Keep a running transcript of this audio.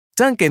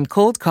Dunkin'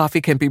 cold coffee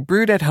can be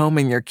brewed at home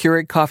in your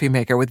Keurig coffee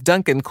maker with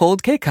Dunkin'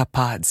 cold K-Cup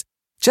pods.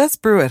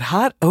 Just brew it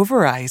hot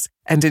over ice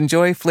and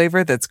enjoy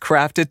flavor that's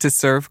crafted to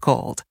serve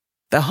cold.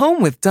 The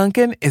home with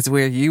Dunkin' is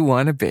where you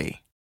want to be.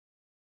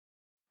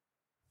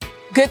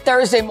 Good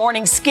Thursday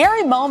morning.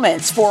 Scary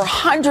moments for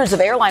hundreds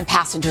of airline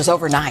passengers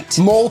overnight.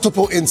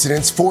 Multiple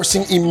incidents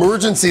forcing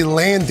emergency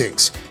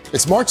landings.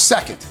 It's March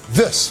 2nd.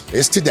 This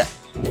is Today.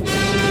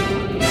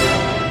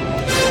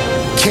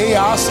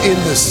 Chaos in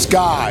the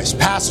skies.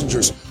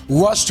 Passengers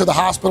rush to the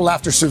hospital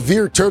after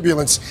severe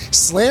turbulence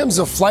slams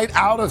a flight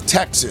out of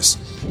Texas.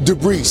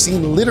 Debris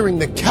seen littering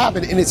the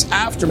cabin in its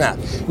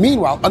aftermath.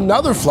 Meanwhile,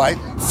 another flight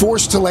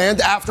forced to land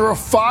after a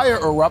fire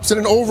erupts in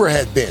an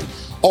overhead bin.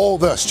 All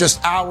this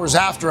just hours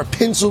after a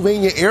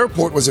Pennsylvania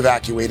airport was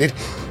evacuated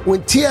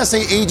when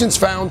TSA agents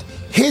found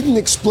hidden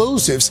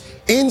explosives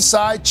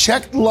inside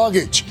checked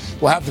luggage.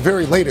 We'll have the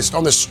very latest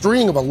on the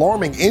string of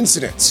alarming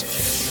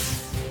incidents.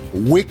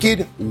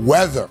 Wicked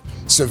weather.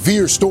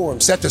 Severe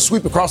storms set to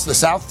sweep across the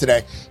South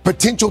today.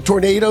 Potential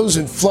tornadoes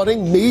and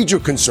flooding, major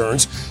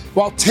concerns,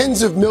 while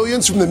tens of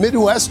millions from the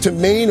Midwest to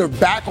Maine are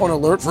back on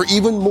alert for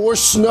even more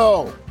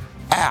snow.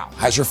 Al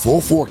has your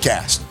full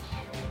forecast.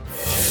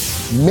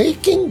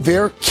 Making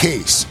their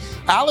case.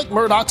 Alex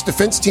Murdaugh's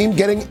defense team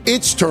getting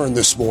its turn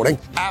this morning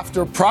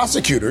after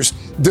prosecutors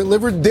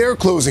delivered their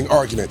closing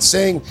argument,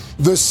 saying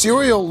the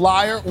serial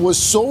liar was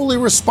solely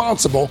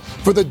responsible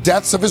for the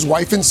deaths of his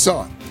wife and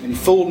son. And he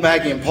fooled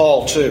Maggie and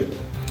Paul, too,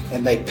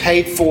 and they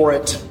paid for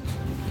it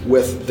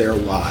with their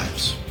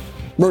lives.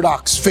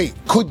 Murdaugh's fate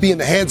could be in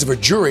the hands of a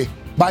jury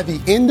by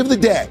the end of the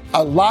day.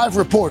 A live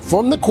report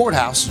from the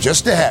courthouse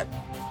just ahead.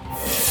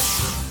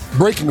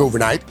 Breaking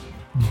overnight,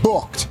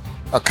 booked.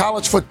 A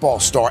college football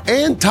star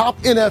and top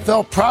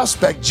NFL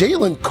prospect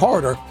Jalen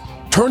Carter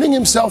turning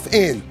himself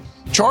in,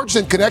 charged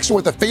in connection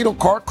with a fatal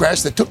car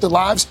crash that took the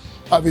lives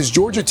of his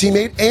Georgia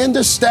teammate and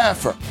a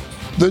staffer.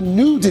 The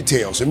new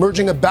details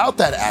emerging about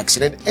that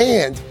accident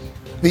and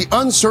the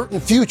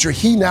uncertain future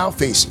he now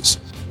faces.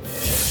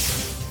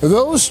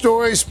 Those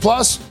stories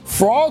plus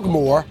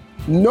Frogmore,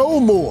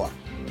 no more.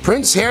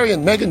 Prince Harry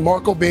and Meghan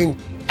Markle being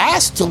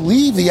asked to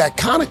leave the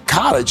iconic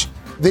cottage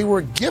they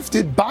were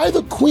gifted by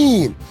the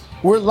Queen.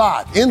 We're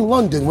live in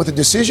London with a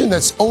decision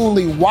that's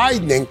only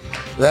widening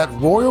that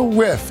royal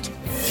rift.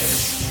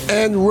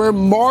 And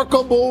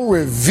remarkable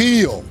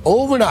reveal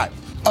overnight.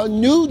 A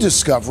new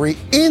discovery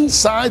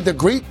inside the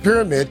Great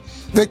Pyramid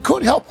that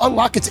could help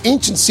unlock its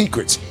ancient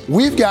secrets.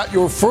 We've got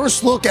your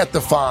first look at the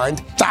find,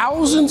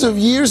 thousands of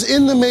years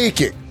in the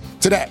making.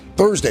 Today,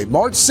 Thursday,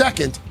 March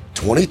 2nd,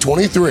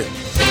 2023.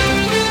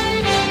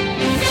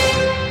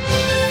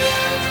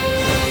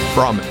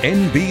 From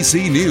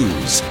NBC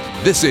News,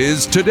 this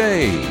is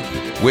Today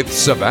with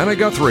Savannah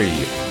Guthrie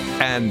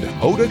and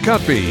Hoda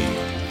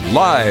Kotb,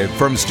 live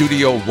from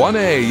Studio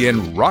 1A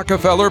in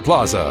Rockefeller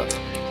Plaza.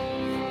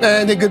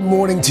 And a good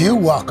morning to you.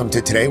 Welcome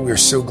to Today. We're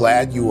so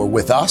glad you are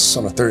with us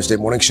on a Thursday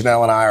morning.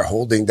 Chanel and I are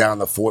holding down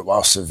the fort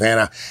while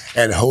Savannah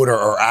and Hoda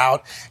are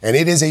out. And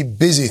it is a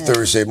busy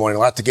Thursday morning, a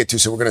lot to get to.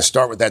 So we're going to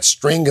start with that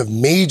string of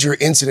major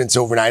incidents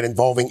overnight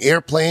involving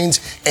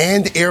airplanes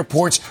and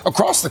airports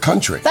across the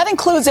country. That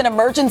includes an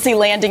emergency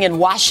landing in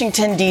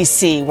Washington,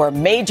 D.C., where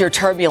major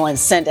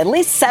turbulence sent at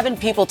least 7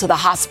 people to the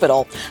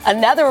hospital.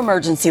 Another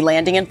emergency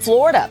landing in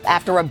Florida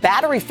after a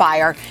battery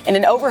fire in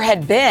an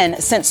overhead bin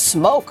sent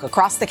smoke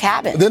across the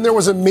cabin. Then there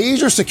was a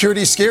major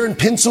security scare in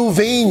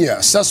Pennsylvania.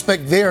 A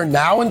suspect there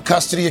now in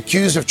custody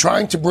accused of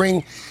trying to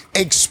bring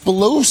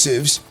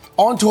explosives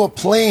onto a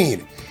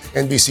plane.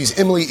 NBC's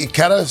Emily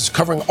Ikeda is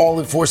covering all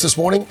in for us this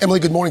morning.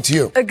 Emily, good morning to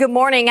you. Good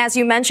morning. As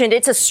you mentioned,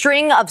 it's a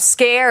string of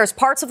scares.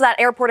 Parts of that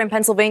airport in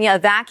Pennsylvania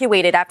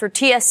evacuated after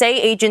TSA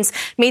agents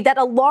made that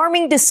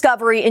alarming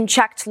discovery in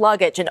checked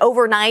luggage. And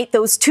overnight,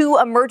 those 2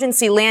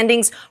 emergency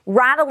landings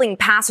rattling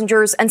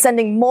passengers and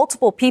sending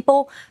multiple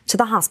people to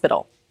the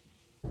hospital.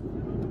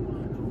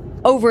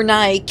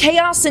 Overnight,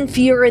 chaos and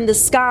fear in the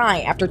sky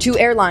after 2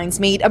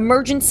 airlines made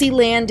emergency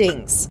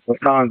landings.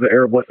 Lufthansa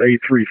Airbus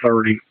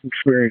A330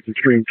 experienced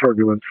extreme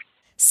turbulence.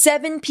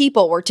 7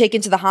 people were taken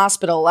to the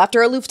hospital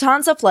after a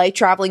Lufthansa flight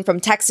traveling from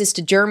Texas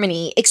to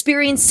Germany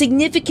experienced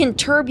significant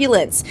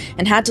turbulence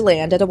and had to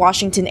land at a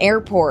Washington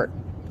airport.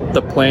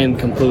 The plane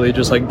completely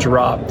just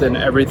dropped and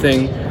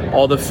everything,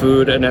 all the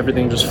food and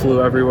everything just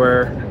flew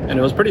everywhere. And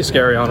it was pretty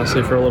scary,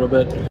 honestly, for a little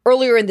bit.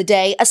 Earlier in the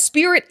day, a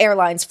Spirit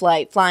Airlines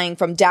flight flying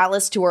from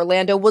Dallas to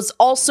Orlando was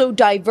also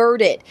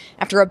diverted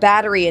after a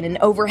battery in an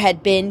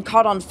overhead bin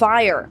caught on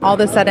fire. All of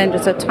a sudden,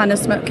 just a ton of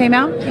smoke came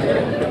out.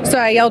 So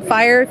I yelled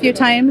fire a few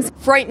times.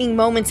 Frightening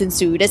moments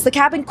ensued as the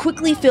cabin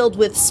quickly filled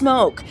with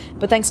smoke.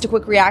 But thanks to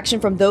quick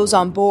reaction from those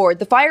on board,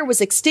 the fire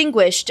was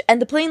extinguished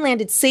and the plane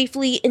landed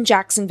safely in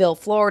Jacksonville,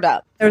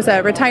 Florida. There was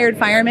a retired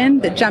fireman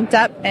that jumped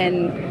up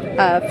and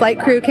a flight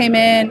crew came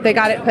in. They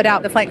got it put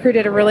out. The flight crew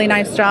did a really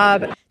nice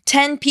job.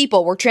 10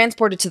 people were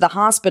transported to the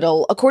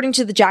hospital, according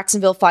to the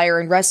Jacksonville Fire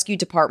and Rescue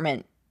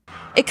Department.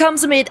 It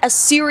comes amid a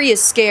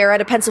serious scare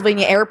at a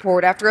Pennsylvania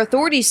airport after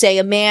authorities say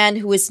a man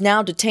who is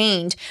now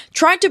detained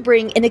tried to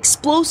bring an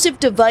explosive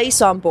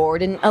device on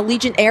board an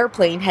Allegiant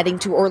airplane heading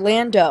to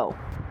Orlando.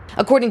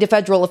 According to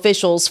federal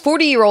officials,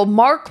 40-year-old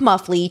Mark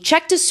Muffley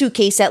checked a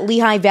suitcase at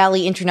Lehigh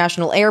Valley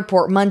International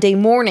Airport Monday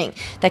morning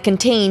that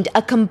contained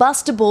a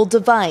combustible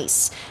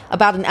device.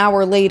 About an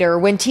hour later,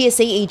 when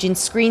TSA agents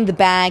screened the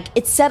bag,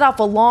 it set off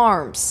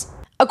alarms.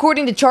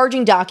 According to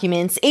charging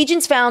documents,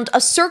 agents found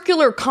a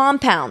circular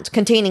compound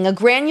containing a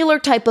granular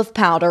type of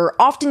powder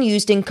often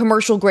used in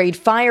commercial-grade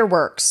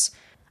fireworks.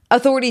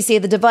 Authorities say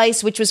the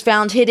device, which was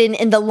found hidden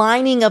in the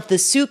lining of the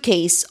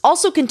suitcase,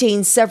 also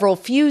contains several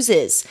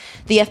fuses.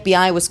 The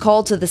FBI was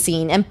called to the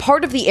scene and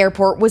part of the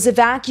airport was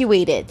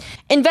evacuated.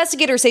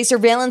 Investigators say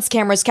surveillance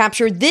cameras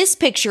captured this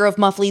picture of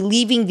Muffley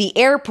leaving the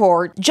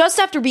airport just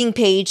after being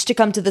paged to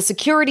come to the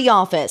security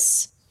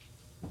office.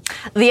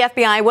 The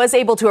FBI was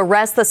able to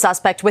arrest the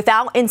suspect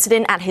without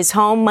incident at his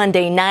home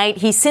Monday night.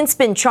 He's since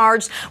been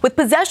charged with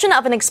possession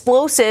of an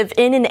explosive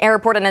in an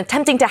airport and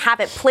attempting to have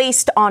it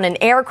placed on an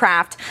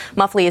aircraft.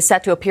 Muffley is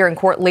set to appear in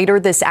court later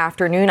this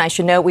afternoon. I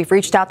should note we've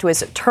reached out to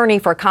his attorney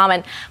for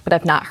comment, but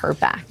I've not heard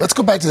back. Let's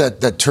go back to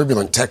that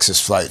turbulent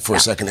Texas flight for a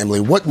second,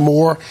 Emily. What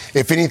more,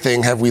 if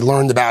anything, have we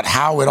learned about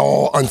how it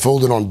all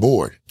unfolded on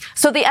board?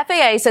 So the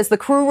FAA says the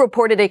crew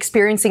reported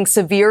experiencing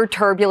severe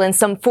turbulence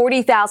some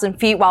 40,000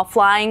 feet while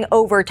flying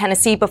over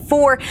Tennessee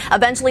before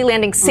eventually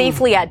landing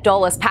safely at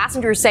Dulles.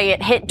 Passengers say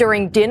it hit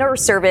during dinner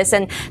service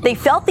and they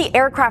felt the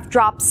aircraft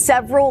drop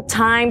several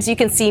times. You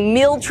can see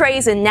meal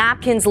trays and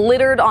napkins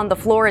littered on the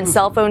floor in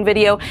cell phone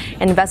video.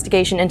 An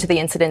investigation into the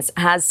incidents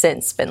has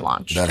since been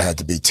launched. That had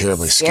to be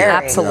terribly scary.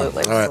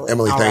 Absolutely. Yeah. All right,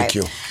 Emily, thank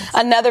you.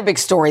 Another big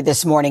story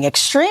this morning,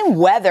 extreme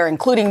weather,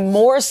 including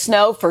more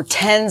snow for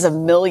tens of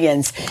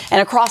millions. And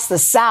across the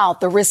South,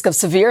 the risk of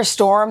severe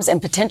storms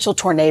and potential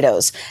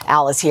tornadoes.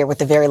 Al is here with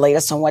the very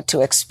latest on what to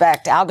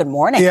expect. Al, good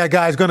morning. Yeah,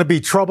 guys, going to be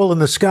trouble in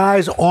the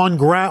skies, on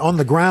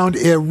the ground,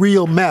 a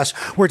real mess.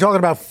 We're talking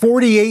about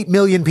 48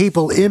 million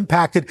people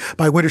impacted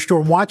by winter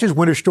storm watches,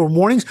 winter storm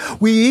warnings.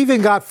 We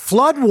even got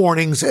flood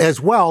warnings as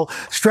well,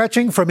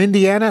 stretching from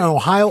Indiana and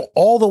Ohio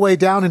all the way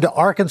down into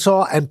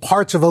Arkansas and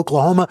parts of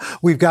Oklahoma.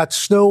 We've got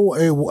snow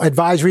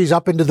advisories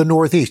up into the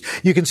Northeast.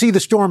 You can see the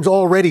storms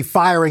already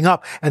firing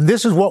up, and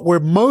this is what we're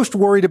most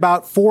worried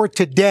about for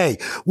today.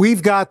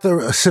 We've got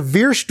the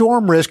severe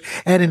storm risk,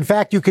 and in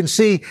fact, you can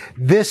see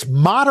this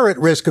moderate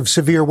risk of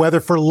severe weather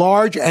for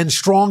large and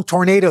strong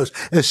tornadoes,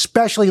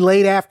 especially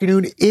late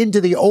afternoon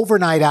into the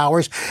overnight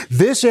hours.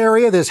 This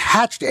area, this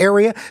hatched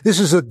area, this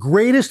is the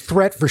greatest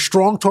threat for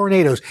strong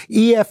tornadoes,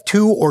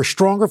 EF2 or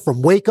stronger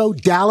from Waco,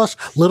 Dallas,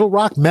 Little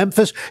Rock,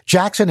 Memphis,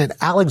 Jackson, and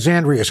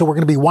Alexandria. So we're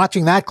going to be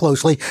watching that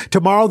closely.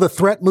 Tomorrow, the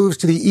threat moves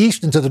to the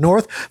east and to the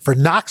north for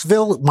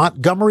Knoxville,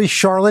 Montgomery,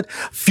 Charlotte.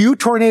 Few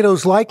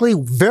tornadoes likely,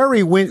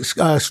 very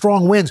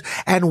strong winds,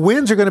 and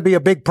winds are going to be a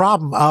big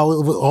problem.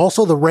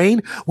 Also, the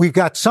rain. We've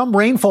got some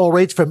rainfall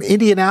rates from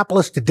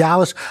Indianapolis to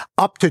Dallas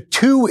up to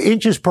 2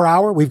 inches per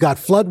hour. We've got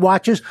flood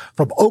watches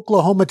from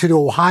Oklahoma to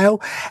Ohio.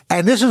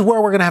 And this is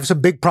where we're going to have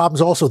some big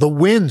problems also. The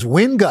winds,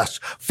 wind gusts,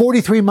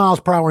 43 miles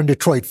per hour in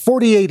Detroit,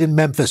 48 in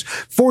Memphis,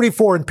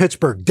 44 in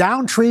Pittsburgh.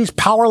 Down trees,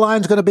 power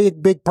lines going to be a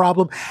big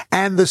problem.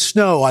 And the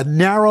snow, a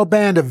narrow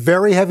band of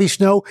very heavy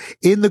snow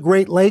in the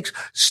Great Lakes.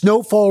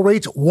 Snowfall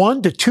rates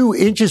 1 to 2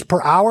 inches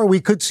per hour.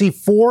 We could see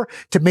 4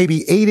 to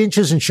maybe 8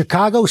 inches in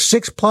Chicago,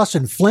 6+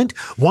 in Flint,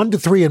 1 to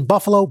 3 in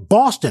Buffalo.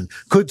 Boston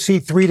could see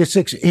 3 to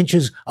 6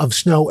 inches of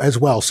snow as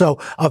well. So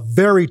a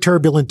very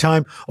turbulent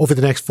time over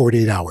the next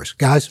 48 hours.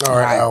 Guys? All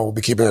right. We'll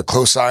be keeping a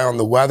close eye on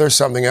the weather.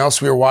 Something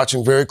else we are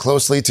watching very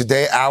closely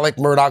today, Alex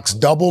Murdaugh's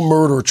double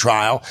murder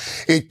trial.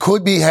 It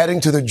could be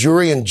heading to the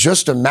jury in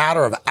just a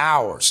matter of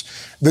hours.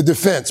 The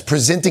defense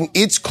presenting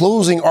its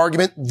closing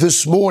argument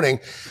this morning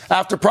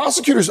after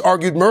prosecutors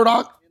argued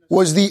Murdaugh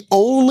was the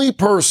only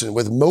person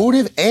with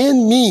motive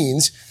and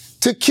means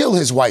to kill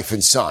his wife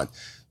and son.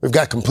 We've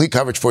got complete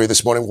coverage for you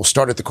this morning. We'll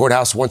start at the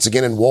courthouse once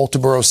again in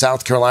Walterboro,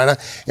 South Carolina.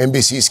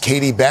 NBC's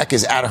Katie Beck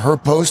is at her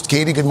post.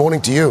 Katie, good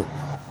morning to you.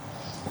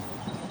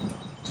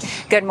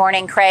 Good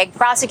morning, Craig.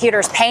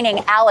 Prosecutors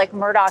painting Alex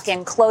Murdaugh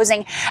in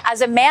closing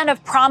as a man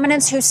of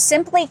prominence who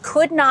simply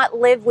could not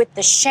live with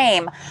the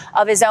shame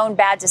of his own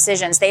bad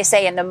decisions. They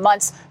say in the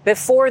months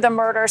before the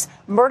murders,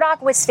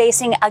 Murdaugh was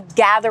facing a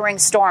gathering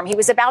storm. He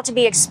was about to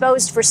be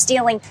exposed for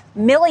stealing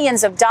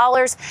millions of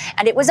dollars,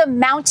 and it was a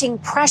mounting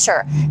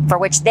pressure for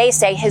which they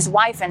say his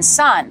wife and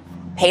son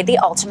paid the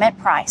ultimate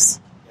price.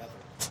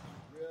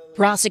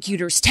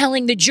 Prosecutors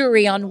telling the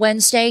jury on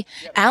Wednesday,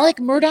 Alex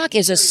Murdaugh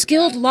is a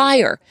skilled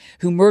liar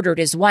who murdered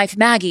his wife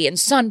Maggie and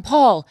son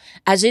Paul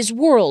as his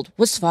world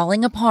was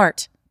falling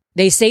apart.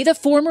 They say the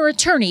former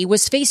attorney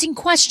was facing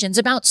questions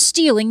about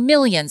stealing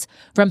millions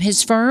from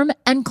his firm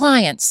and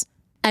clients,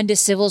 and a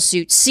civil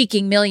suit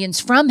seeking millions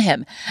from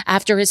him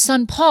after his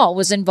son Paul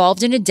was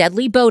involved in a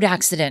deadly boat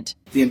accident.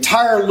 The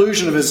entire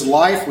illusion of his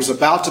life was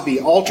about to be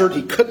altered.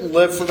 He couldn't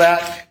live for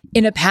that.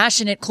 In a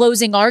passionate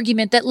closing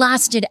argument that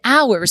lasted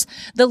hours,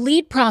 the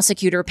lead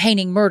prosecutor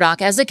painting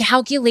Murdaugh as a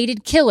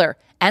calculated killer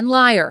and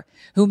liar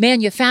who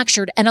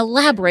manufactured an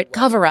elaborate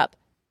cover-up.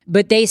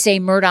 But they say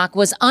Murdaugh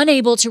was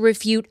unable to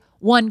refute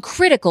one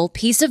critical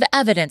piece of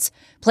evidence,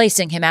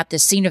 placing him at the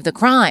scene of the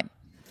crime.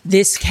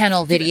 This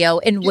kennel video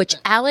in which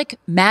Alec,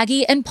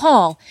 Maggie, and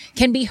Paul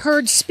can be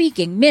heard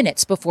speaking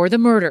minutes before the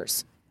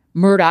murders.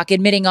 Murdaugh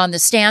admitting on the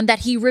stand that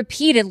he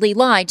repeatedly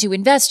lied to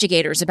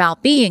investigators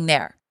about being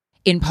there,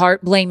 in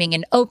part blaming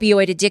an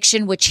opioid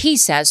addiction which he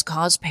says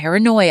caused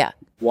paranoia.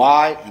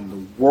 Why in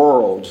the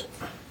world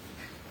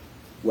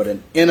would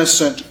an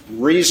innocent,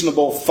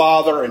 reasonable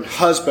father and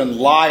husband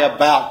lie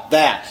about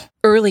that?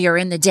 Earlier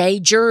in the day,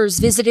 jurors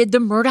visited the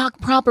Murdaugh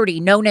property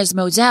known as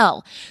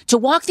Moselle to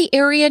walk the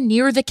area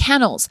near the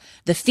kennels,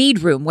 the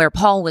feed room where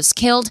Paul was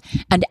killed,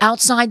 and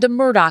outside the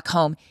Murdaugh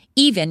home,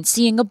 even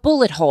seeing a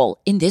bullet hole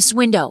in this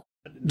window.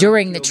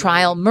 During the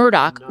trial,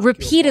 Murdaugh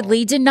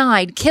repeatedly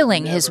denied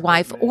killing his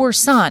wife or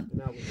son.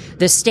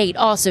 The state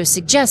also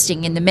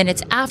suggesting in the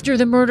minutes after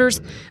the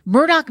murders,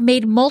 Murdaugh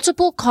made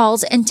multiple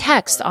calls and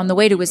texts on the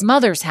way to his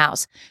mother's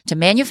house to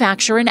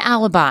manufacture an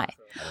alibi.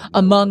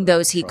 Among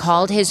those he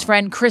called his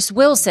friend Chris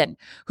Wilson,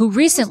 who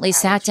recently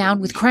sat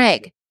down with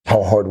Craig.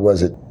 How hard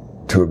was it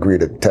to agree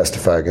to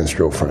testify against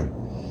your friend?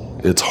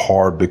 It's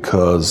hard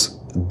because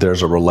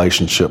there's a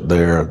relationship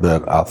there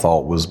that I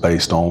thought was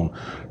based on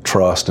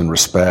trust and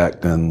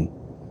respect and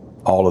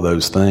all of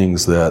those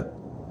things that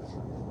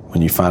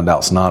when you find out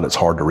it's not, it's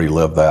hard to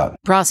relive that.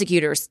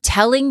 Prosecutors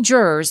telling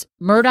jurors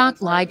Murdaugh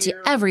lied to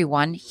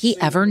everyone he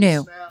ever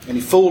knew. And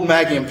he fooled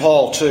Maggie and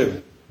Paul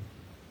too.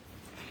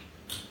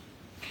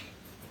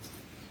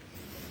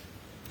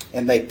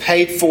 And they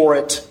paid for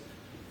it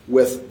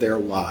with their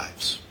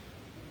lives.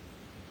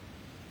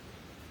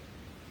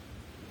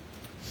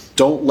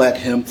 Don't let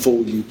him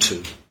fool you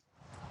too.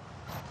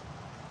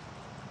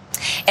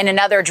 In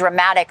another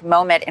dramatic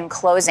moment in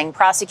closing,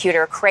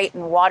 prosecutor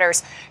Creighton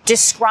Waters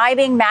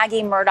describing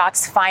Maggie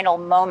Murdaugh's final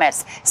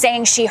moments,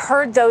 saying she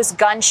heard those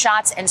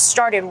gunshots and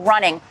started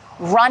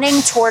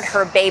running toward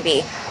her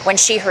baby when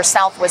she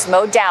herself was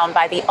mowed down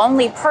by the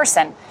only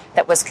person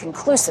that was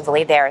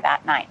conclusively there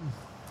that night.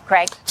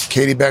 Craig?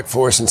 Katie Beck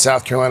for us in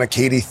South Carolina.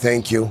 Katie,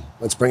 thank you.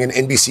 Let's bring in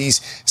NBC's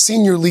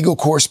senior legal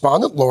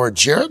correspondent, Laura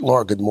Jarrett.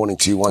 Laura, good morning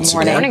to you once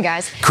again. Good morning,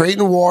 guys.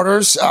 Creighton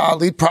Waters,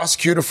 lead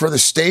prosecutor for the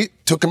state.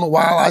 Took him a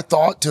while, I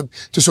thought,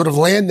 to sort of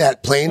land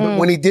that plane. But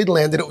when he did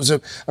land it was a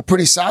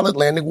pretty solid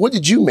landing. What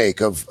did you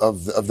make of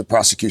the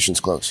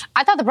prosecution's close?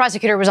 I thought the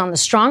prosecutor was on the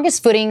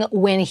strongest footing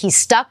when he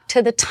stuck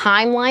to the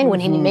timeline, when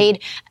he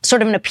made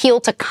sort of an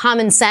appeal to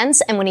common sense,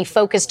 and when he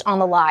focused on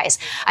the lies.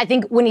 I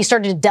think when he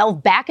started to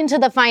delve back into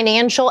the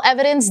financial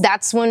evidence,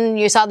 that's when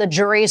you saw the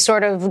jury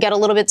sort of get a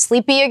little bit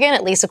sleepy again,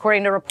 at least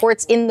according to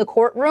reports in the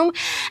courtroom.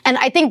 And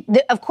I think,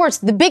 of course,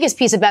 the biggest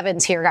piece of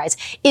evidence here, guys,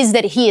 is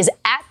that he is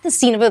at the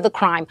scene of the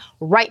crime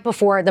right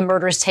before the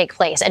murders take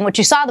place. And what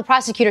you saw the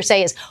prosecutor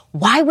say is,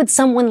 why would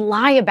someone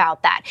lie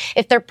about that?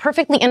 If they're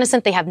perfectly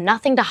innocent, they have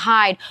nothing to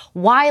hide,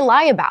 why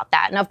lie about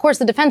that? And of course,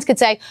 the defense could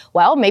say,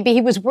 well, maybe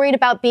he was worried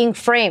about being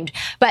framed.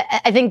 But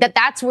I think that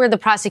that's where the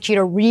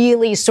prosecutor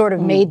really sort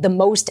of made the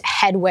most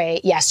headway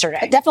yesterday.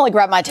 It definitely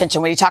grabbed my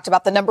attention when you talked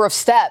about the number of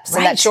steps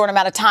in that short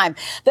amount of time.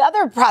 The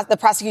other the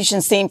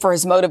prosecution's theme for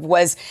his motive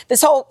was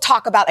this whole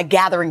talk about a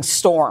gathering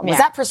storm. Was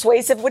that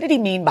persuasive? What did he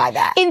mean by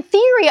that? In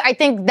theory, I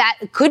think that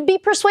could be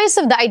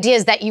persuasive. The idea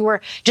is that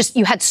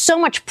you had so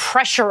much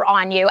pressure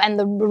on you, and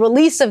the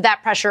release of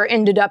that pressure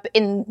ended up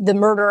in the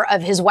murder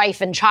of his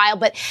wife and child.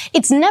 But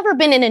it's never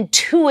been an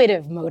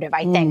intuitive motive,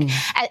 I think.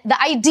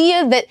 The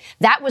idea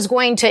that was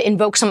going to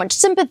invoke so much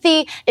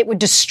sympathy, it would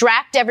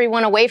distract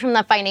everyone away from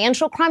the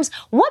financial crimes.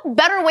 What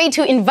better way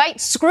to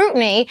invite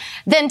scrutiny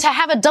than to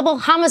have a double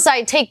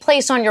homicide take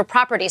place on your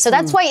property? So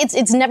that's why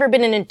it's never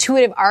been an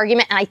intuitive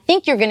argument. And I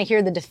think you're going to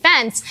hear the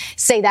defense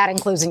say that in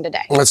closing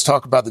today. Let's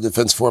talk about the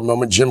defense for a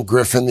moment. Jim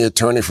Griffin, the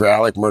attorney for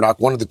Alec Murdaugh,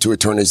 one of the two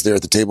attorneys there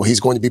at the table, he's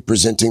going to be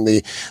presenting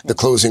the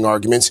closing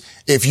arguments.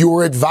 If you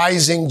were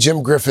advising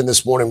Jim Griffin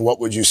this morning, what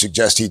would you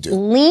suggest he do?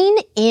 Lean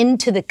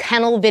into the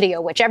kennel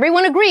video, which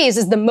everyone agrees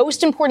is the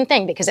most important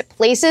thing because it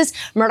places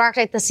Murdaugh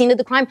at the scene of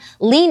the crime.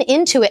 Lean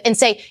into it and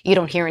say, you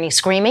don't hear any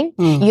screaming.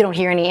 You don't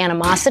hear any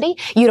animosity.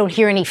 You don't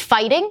hear any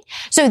fighting.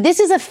 So this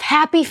is a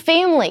happy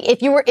family.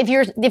 If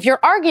your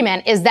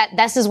argument is that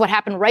this is what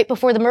happened right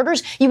before the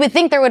murders, you would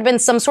think there would have been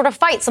some sort of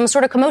fight, some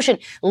sort of commotion.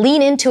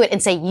 Lean into it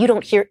and say, you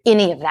don't hear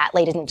any of that,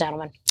 ladies and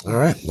gentlemen. All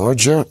right, Laura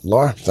Jarrett.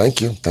 Laura,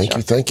 thank you.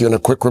 Thank you. And a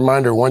quick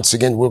reminder, once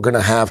again, we're going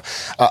to have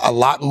a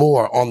lot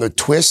more on the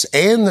twists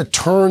and the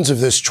turns of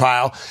this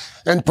trial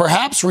and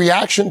perhaps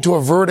reaction to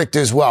a verdict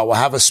as well. We'll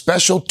have a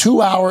special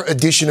 2-hour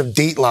edition of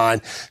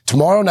Dateline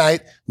tomorrow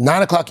night,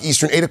 9 o'clock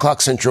Eastern, 8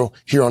 o'clock Central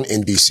here on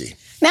NBC.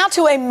 Now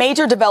to a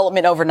major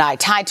development overnight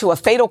tied to a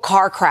fatal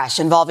car crash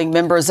involving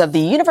members of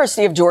the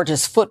University of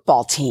Georgia's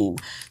football team.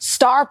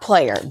 Star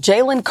player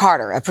Jalen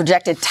Carter, a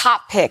projected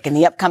top pick in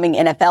the upcoming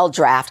NFL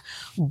draft,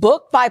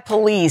 booked by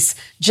police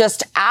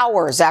just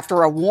hours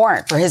after a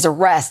warrant for his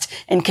arrest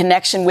in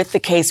connection with the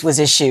case was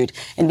issued.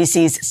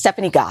 NBC's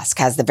Stephanie Gosk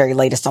has the very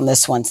latest on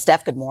this one.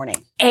 Steph, good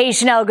morning. Hey,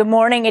 Chanel, good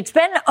morning. It's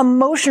been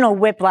emotional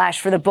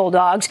whiplash for the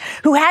Bulldogs,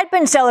 who had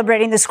been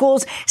celebrating the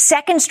school's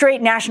second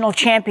straight national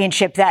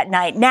championship that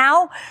night.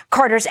 Now,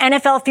 Carter's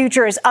NFL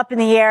future is up in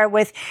the air,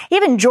 with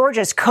even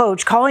Georgia's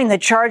coach calling the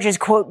charges,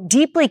 quote,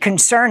 deeply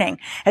concerning,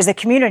 as the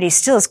community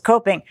still is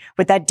coping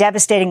with that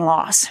devastating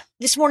loss.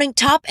 This morning,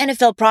 top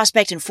NFL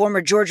prospect and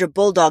former Georgia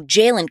Bulldog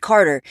Jalen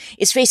Carter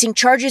is facing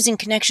charges in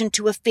connection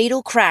to a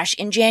fatal crash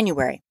in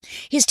January.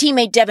 His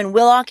teammate Devin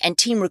Willock and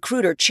team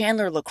recruiter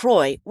Chandler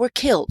LaCroix were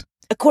killed.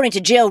 According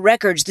to jail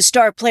records, the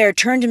star player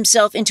turned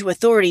himself into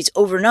authorities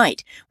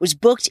overnight, was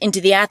booked into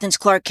the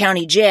Athens-Clarke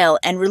County Jail,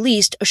 and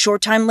released a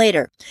short time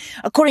later.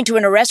 According to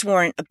an arrest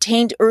warrant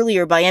obtained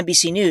earlier by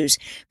NBC News,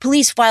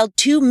 police filed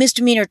 2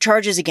 misdemeanor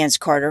charges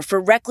against Carter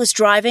for reckless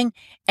driving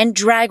and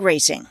drag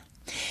racing.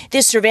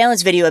 This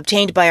surveillance video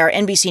obtained by our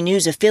NBC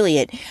News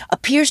affiliate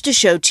appears to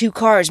show 2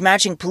 cars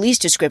matching police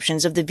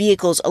descriptions of the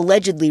vehicles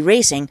allegedly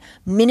racing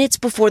minutes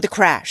before the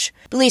crash.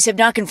 Police have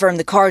not confirmed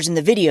the cars in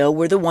the video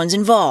were the ones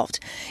involved.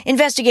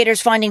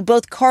 Investigators finding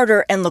both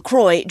Carter and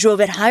LaCroix drove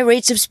at high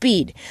rates of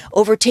speed,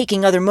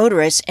 overtaking other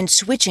motorists and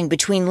switching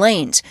between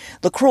lanes.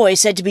 LaCroix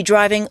said to be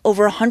driving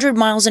over 100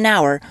 miles an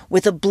hour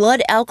with a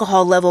blood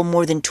alcohol level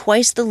more than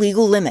twice the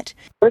legal limit.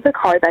 It was a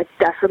car that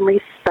definitely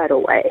sped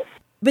away.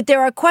 But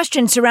there are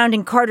questions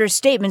surrounding Carter's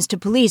statements to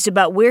police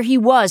about where he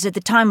was at the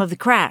time of the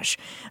crash.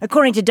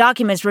 According to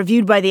documents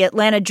reviewed by the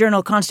Atlanta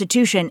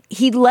Journal-Constitution,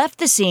 he left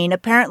the scene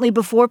apparently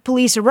before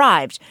police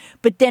arrived,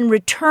 but then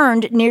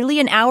returned nearly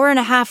an hour and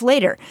a half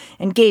later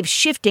and gave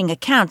shifting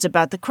accounts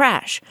about the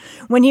crash.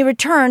 When he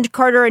returned,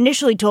 Carter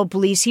initially told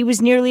police he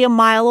was nearly a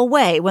mile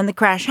away when the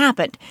crash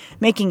happened,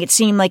 making it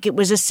seem like it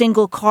was a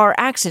single-car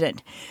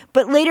accident,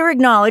 but later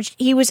acknowledged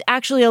he was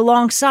actually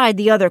alongside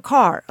the other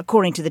car,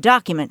 according to the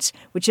documents,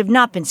 which have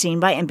not been seen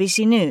by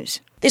NBC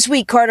News. This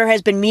week, Carter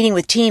has been meeting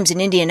with teams in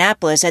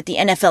Indianapolis at the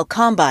NFL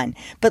Combine,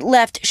 but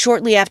left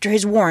shortly after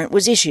his warrant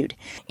was issued.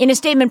 In a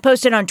statement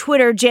posted on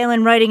Twitter,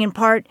 Jalen writing in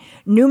part,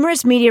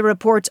 numerous media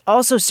reports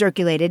also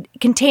circulated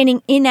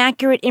containing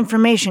inaccurate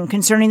information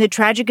concerning the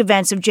tragic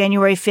events of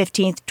January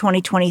 15th,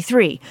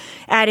 2023,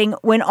 adding,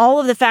 when all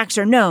of the facts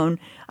are known,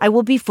 I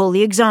will be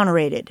fully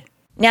exonerated.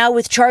 Now,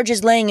 with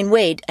charges laying in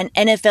wait, an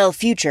NFL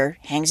future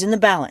hangs in the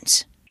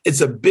balance.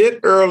 It's a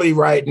bit early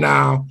right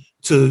now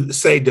to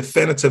say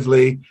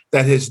definitively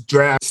that his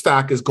draft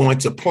stock is going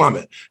to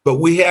plummet. But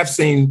we have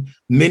seen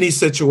many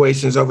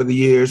situations over the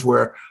years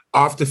where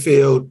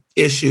off-the-field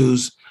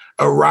issues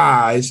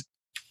arise.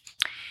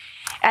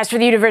 As for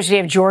the University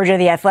of Georgia,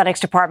 the athletics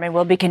department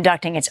will be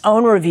conducting its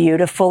own review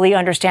to fully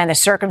understand the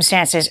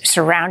circumstances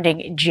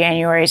surrounding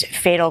January's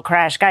fatal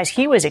crash. Guys,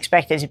 he was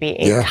expected to be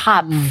a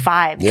top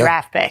 5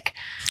 draft pick.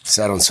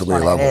 Sad on so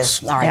many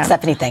levels. All right,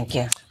 Stephanie, thank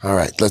you. All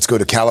right, let's go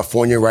to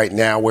California right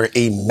now, where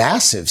a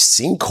massive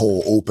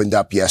sinkhole opened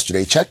up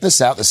yesterday. Check this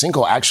out. The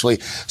sinkhole actually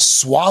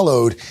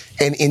swallowed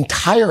an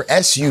entire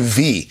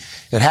SUV.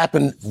 It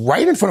happened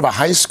right in front of a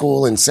high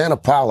school in Santa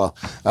Paula.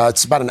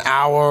 It's about an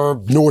hour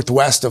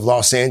northwest of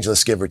Los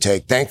Angeles, give or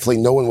take. Thankfully,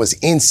 no one was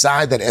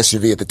inside that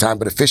SUV at the time,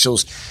 but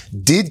officials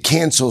did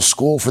cancel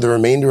school for the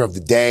remainder of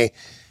the day.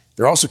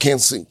 They're also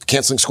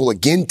canceling school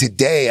again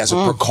today as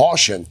a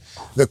precaution.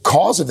 The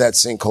cause of that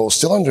sinkhole is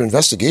still under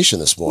investigation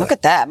this morning. Look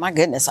at that. My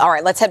goodness. All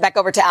right, let's head back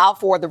over to Al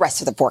for the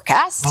rest of the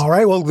forecast. All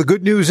right. Well, the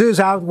good news is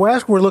out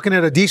west, we're looking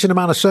at a decent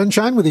amount of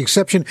sunshine, with the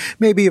exception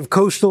maybe of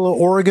coastal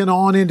Oregon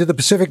on into the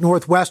Pacific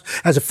Northwest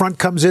as a front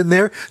comes in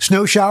there.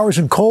 Snow showers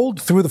and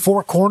cold through the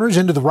Four Corners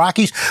into the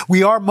Rockies.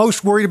 We are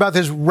most worried about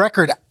this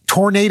record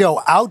tornado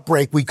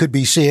outbreak we could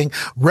be seeing.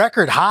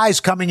 Record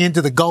highs coming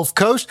into the Gulf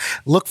Coast.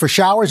 Look for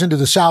showers into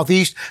the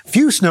southeast.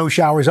 Few snow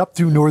showers up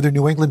through northern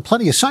New England.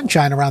 Plenty of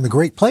sunshine around the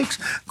Great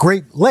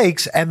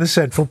Lakes and the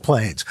Central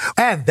Plains.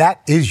 And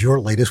that is your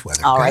latest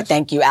weather. All right,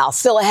 thank you, Al.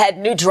 Still ahead,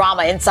 new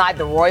drama inside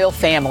the royal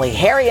family.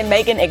 Harry and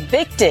Meghan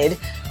evicted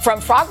from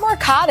Frogmore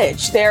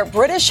Cottage, their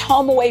British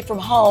home away from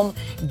home,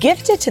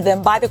 gifted to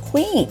them by the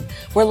Queen.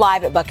 We're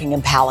live at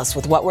Buckingham Palace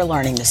with what we're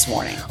learning this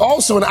morning.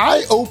 Also, an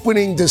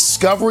eye-opening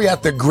discovery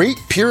at the Great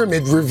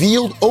Pyramid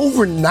revealed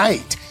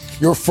overnight.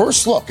 Your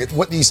first look at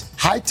what these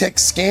high-tech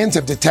scans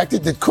have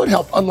detected that could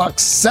help unlock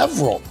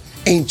several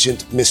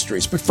ancient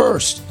mysteries. But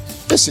first,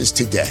 this is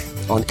Today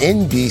on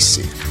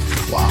NBC.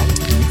 Wow.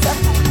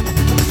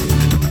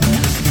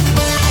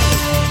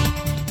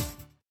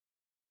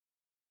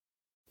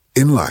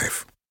 In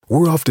life,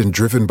 we're often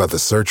driven by the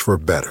search for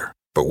better.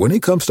 But when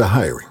it comes to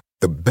hiring,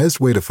 the best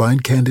way to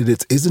find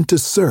candidates isn't to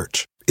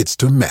search, it's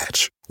to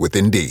match with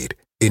Indeed.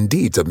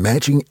 Indeed's a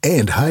matching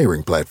and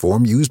hiring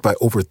platform used by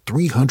over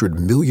 300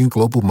 million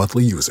global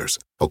monthly users,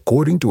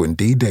 according to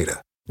Indeed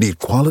data. Need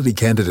quality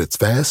candidates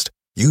fast?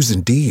 Use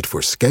Indeed for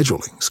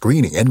scheduling,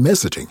 screening, and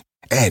messaging,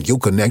 and you'll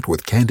connect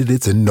with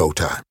candidates in no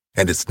time.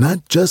 And it's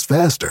not just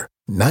faster.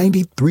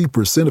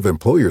 93% of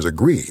employers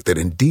agree that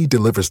Indeed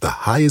delivers the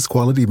highest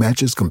quality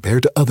matches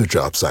compared to other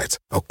job sites,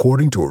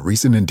 according to a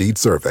recent Indeed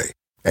survey.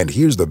 And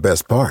here's the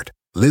best part.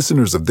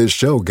 Listeners of this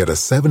show get a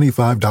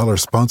 $75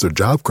 sponsored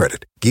job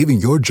credit, giving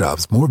your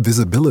jobs more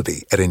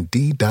visibility at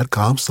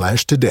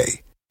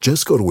Indeed.com/today.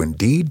 Just go to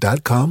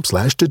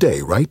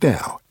Indeed.com/today right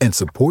now and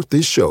support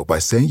this show by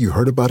saying you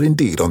heard about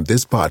Indeed on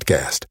this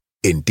podcast.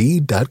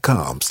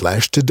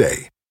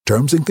 Indeed.com/today.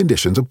 Terms and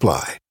conditions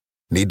apply.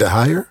 Need to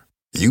hire?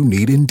 You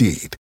need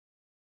Indeed.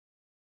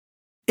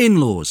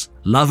 In-laws.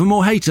 Love them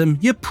or hate them,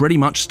 you're pretty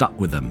much stuck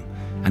with them.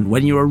 And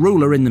when you're a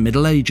ruler in the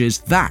Middle Ages,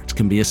 that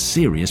can be a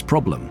serious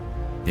problem.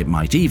 It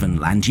might even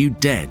land you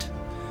dead.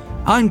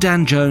 I'm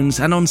Dan Jones,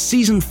 and on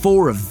Season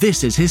 4 of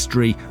This Is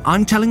History,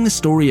 I'm telling the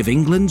story of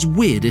England's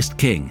weirdest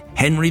king,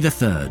 Henry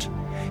III.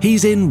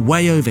 He's in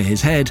way over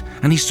his head,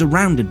 and he's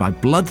surrounded by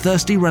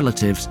bloodthirsty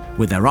relatives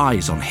with their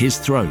eyes on his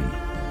throne.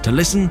 To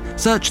listen,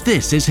 search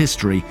This Is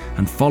History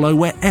and follow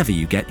wherever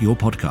you get your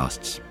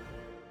podcasts.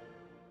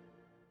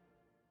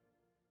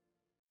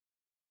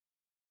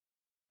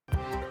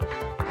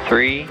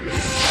 Three,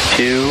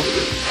 2,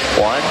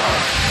 1.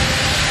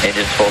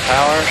 Engines full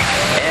power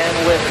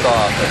and lift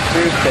off. And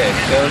Crew 6.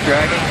 Go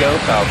Dragon, go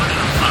Falcon.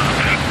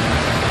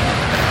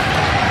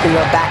 We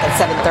are back at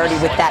 7:30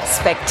 with that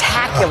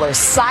spectacular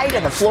sight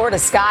in the Florida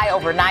sky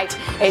overnight,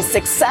 a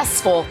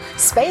successful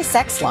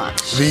SpaceX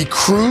launch. The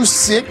Crew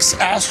 6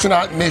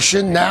 astronaut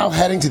mission now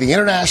heading to the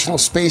International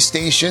Space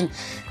Station,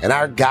 and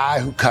our guy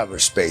who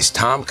covers space,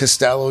 Tom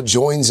Costello,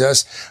 joins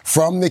us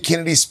from the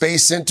Kennedy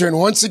Space Center. And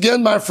once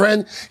again, my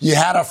friend, you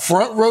had a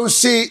front row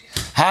seat.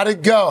 How'd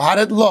it go? How'd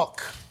it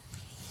look?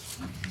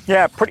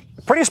 Yeah, pretty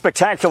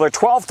spectacular.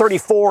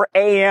 12:34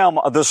 a.m.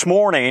 this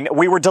morning.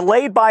 We were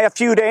delayed by a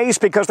few days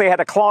because they had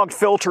a clogged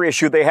filter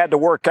issue they had to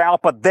work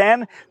out. But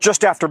then,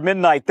 just after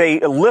midnight, they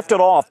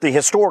lifted off the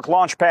historic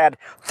launch pad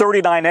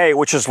 39A,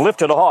 which is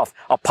lifted off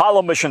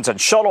Apollo missions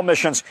and shuttle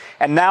missions.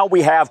 And now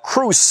we have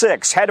Crew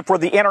 6 headed for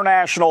the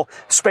International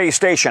Space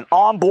Station.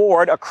 On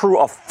board, a crew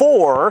of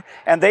 4,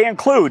 and they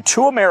include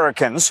 2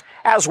 Americans,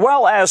 as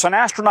well as an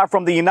astronaut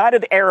from the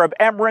United Arab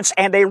Emirates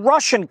and a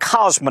Russian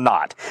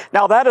cosmonaut.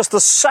 Now, that is the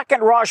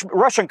second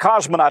Russian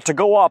cosmonaut to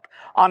go up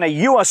on a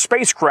U.S.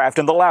 spacecraft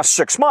in the last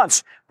 6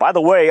 months. By the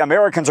way,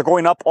 Americans are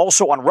going up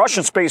also on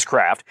Russian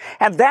spacecraft.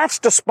 And that's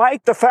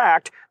despite the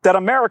fact that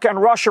America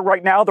and Russia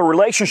right now, the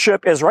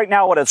relationship is right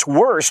now at its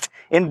worst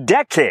in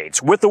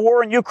decades with the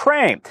war in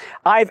Ukraine.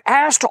 I've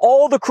asked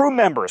all the crew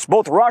members,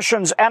 both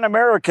Russians and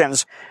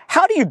Americans,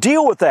 how do you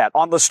deal with that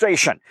on the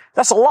station?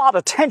 That's a lot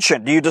of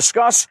tension. Do you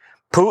discuss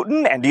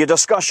Putin and do you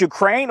discuss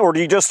Ukraine, or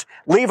do you just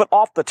leave it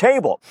off the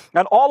table?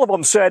 And all of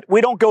them said, we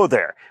don't go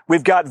there.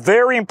 We've got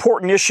very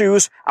important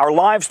issues. Our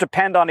lives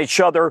depend on each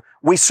other.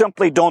 We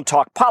simply don't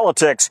talk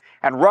politics.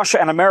 And Russia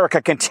and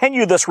America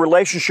continue this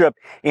relationship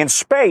in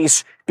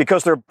space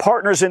because they're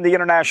partners in the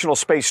International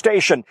Space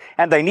Station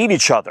and they need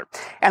each other.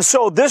 And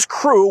so this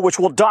crew, which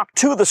will dock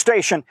to the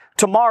station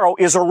tomorrow,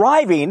 is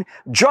arriving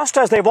just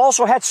as they've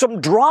also had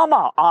some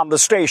drama on the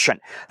station.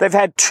 They've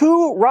had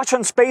 2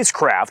 Russian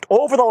spacecraft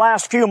over the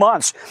last few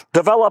months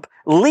develop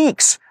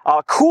leaks,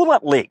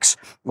 coolant leaks.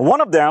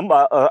 One of them,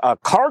 a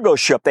cargo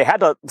ship, they had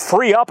to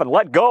free up and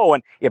let go,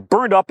 and it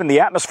burned up in the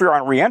atmosphere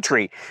on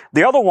reentry.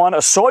 The other one, a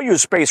Soyuz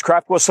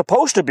spacecraft, was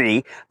supposed to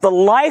be the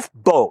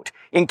lifeboat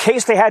in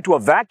case they had to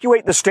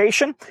evacuate the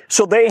station.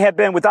 So they have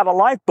been without a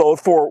lifeboat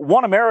for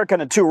 1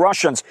 American and 2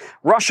 Russians.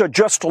 Russia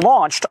just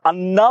launched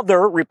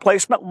another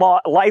replacement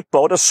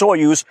lifeboat, a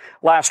Soyuz,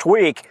 last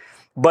week.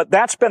 But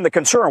that's been the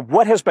concern.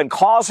 What has been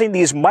causing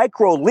these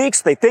micro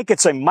leaks? They think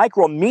it's a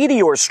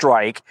micrometeor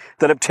strike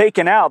that have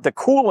taken out the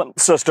coolant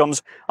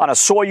systems on a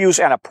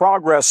Soyuz and a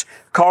Progress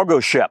cargo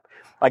ship.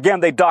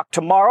 Again, they dock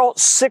tomorrow,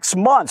 6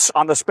 months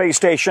on the space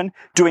station,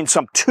 doing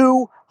some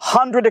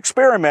 200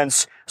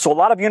 experiments. So a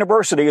lot of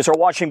universities are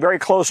watching very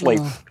closely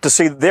to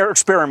see their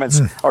experiments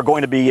are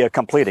going to be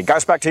completed.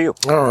 Guys, back to you.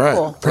 All right.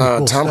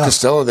 Cool. Tom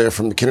Costello there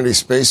from the Kennedy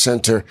Space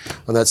Center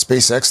on that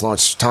SpaceX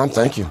launch. Tom,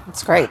 thank you.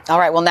 That's great. All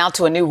right. Well, now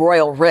to a new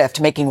royal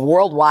rift making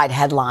worldwide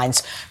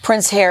headlines.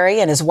 Prince Harry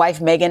and his wife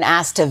Meghan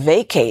asked to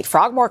vacate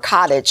Frogmore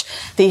Cottage,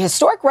 the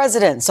historic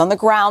residence on the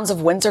grounds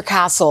of Windsor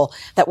Castle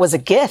that was a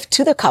gift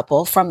to the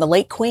couple from the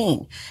late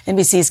Queen.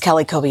 NBC's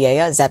Kelly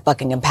Kobiella is at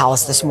Buckingham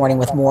Palace this morning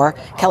with more.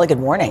 Kelly, good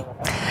morning.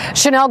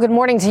 Chanel, good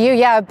morning to you.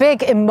 Yeah, a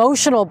big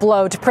emotional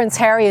blow to Prince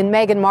Harry and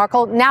Meghan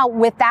Markle, now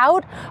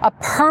without a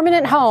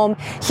permanent home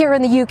here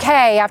in the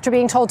UK after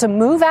being told to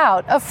move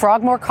out of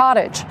Frogmore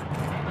Cottage.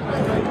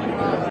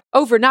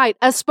 Overnight,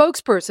 a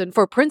spokesperson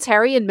for Prince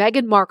Harry and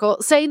Meghan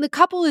Markle saying the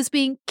couple is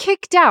being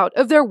kicked out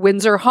of their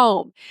Windsor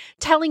home,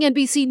 telling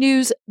NBC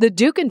News the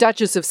Duke and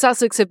Duchess of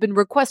Sussex have been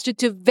requested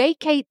to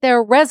vacate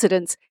their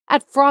residence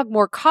at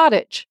Frogmore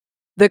Cottage.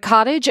 The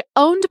cottage,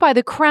 owned by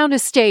the Crown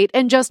Estate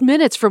and just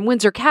minutes from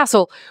Windsor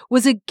Castle,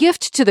 was a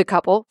gift to the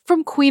couple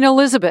from Queen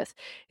Elizabeth.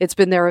 It's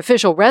been their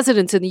official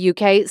residence in the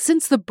UK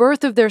since the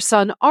birth of their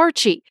son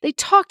Archie. They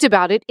talked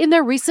about it in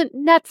their recent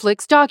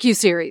Netflix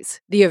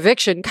docuseries. The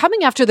eviction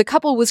coming after the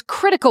couple was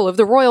critical of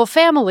the royal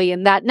family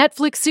in that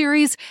Netflix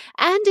series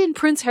and in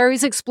Prince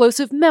Harry's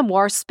explosive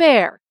memoir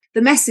Spare.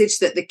 The message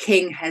that the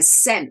King has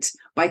sent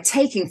by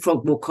taking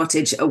Frogmore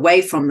Cottage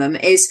away from them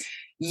is,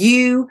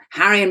 you,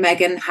 Harry and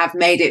Meghan, have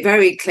made it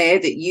very clear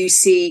that you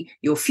see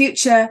your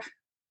future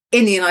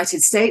in the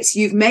United States.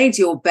 You've made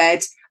your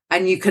bed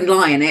and you can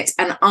lie in it.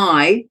 And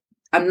I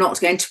am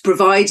not going to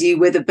provide you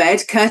with a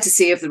bed,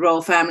 courtesy of the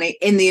royal family,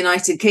 in the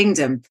United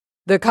Kingdom.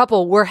 The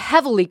couple were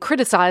heavily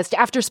criticized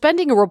after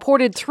spending a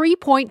reported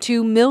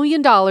 $3.2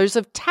 million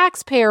of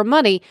taxpayer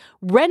money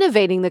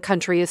renovating the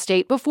country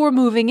estate before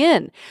moving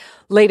in,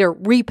 later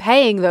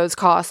repaying those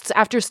costs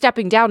after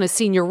stepping down as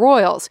senior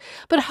royals,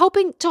 but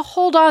hoping to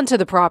hold on to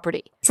the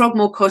property.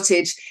 Frogmore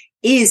Cottage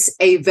is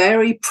a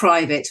very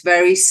private,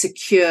 very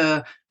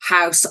secure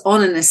house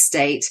on an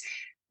estate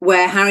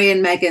where Harry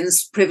and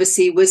Meghan's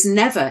privacy was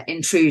never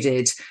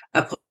intruded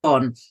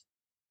upon.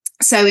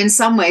 So in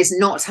some ways,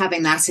 not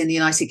having that in the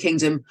United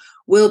Kingdom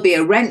will be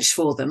a wrench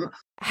for them.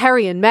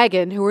 Harry and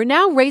Meghan, who are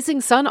now raising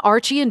son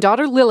Archie and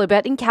daughter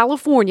Lilibet in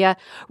California,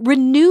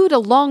 renewed a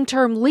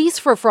long-term lease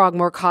for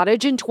Frogmore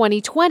Cottage in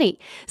 2020,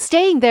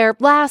 staying there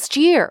last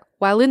year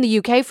while in the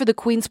UK for the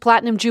Queen's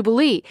Platinum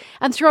Jubilee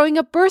and throwing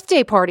a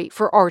birthday party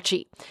for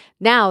Archie.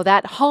 Now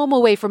that home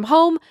away from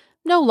home,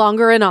 no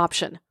longer an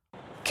option.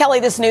 Kelly,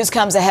 this news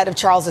comes ahead of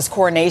Charles's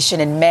coronation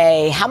in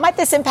May. How might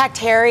this impact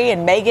Harry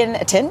and Meghan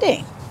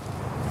attending?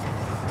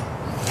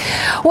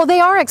 Well,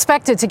 they are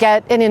expected to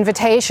get an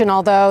invitation,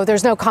 although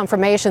there's no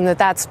confirmation that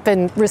that's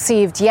been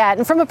received yet.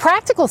 And from a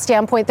practical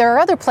standpoint, there are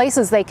other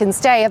places they can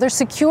stay, other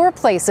secure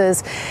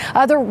places,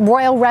 other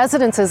royal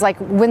residences like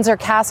Windsor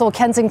Castle,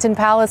 Kensington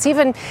Palace,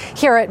 even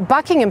here at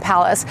Buckingham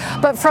Palace.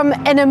 But from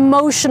an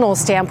emotional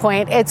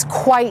standpoint, it's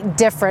quite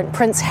different.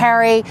 Prince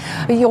Harry,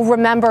 you'll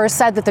remember,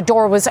 said that the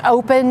door was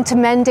open to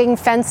mending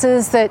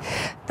fences, that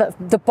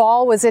the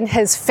ball was in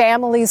his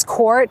family's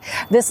court.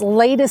 This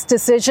latest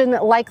decision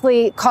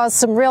likely caused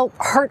some real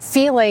hurt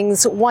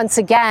feelings once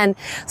again.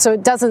 So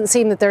it doesn't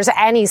seem that there's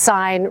any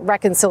sign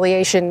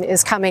reconciliation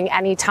is coming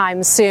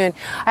anytime soon.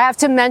 I have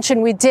to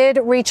mention, we did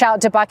reach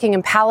out to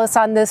Buckingham Palace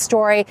on this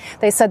story.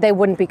 They said they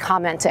wouldn't be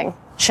commenting.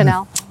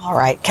 Chanel? All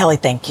right. Kelly,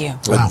 thank you.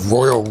 The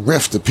royal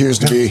rift appears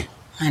to be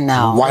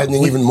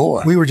widening even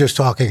more. We were just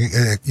talking,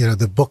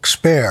 the book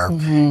Spare.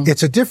 Mm-hmm.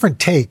 It's a different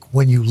take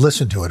when you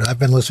listen to it. I've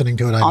been listening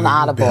to it on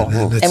Audible.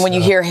 And when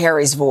you hear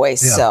Harry's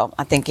voice. Yeah. So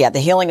I think, the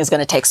healing is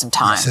going to take some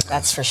time.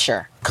 That's for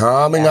sure.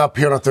 Coming up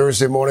here on a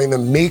Thursday morning, the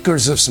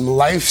makers of some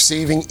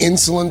life-saving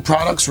insulin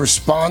products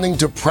responding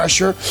to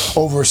pressure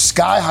over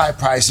sky-high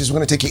prices. We're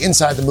going to take you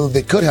inside the move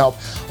that could help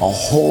a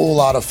whole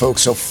lot of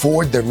folks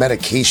afford their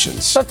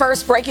medications. But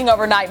first, breaking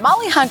overnight,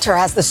 Molly Hunter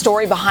has the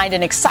story behind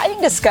an exciting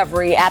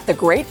discovery at the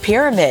Great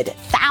Pyramid.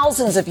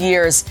 Thousands of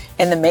years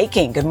in the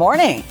making. Good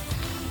morning.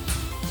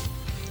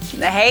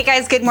 Hey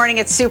guys, good morning.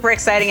 It's super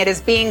exciting. It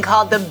is being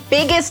called the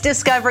biggest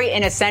discovery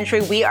in a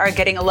century. We are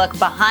getting a look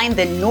behind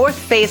the north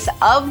face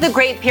of the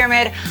Great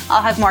Pyramid.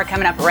 I'll have more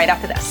coming up right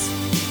after this.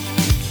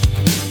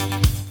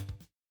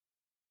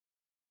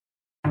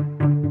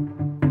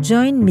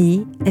 Join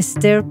me,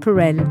 Esther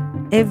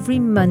Perel, every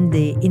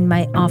Monday in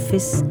my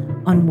office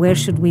on Where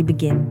Should We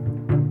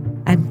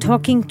Begin? I'm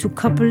talking to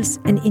couples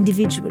and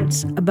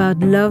individuals about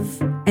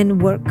love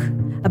and work,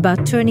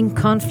 about turning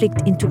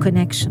conflict into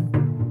connection.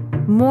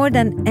 More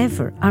than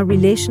ever, our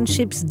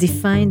relationships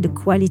define the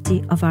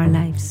quality of our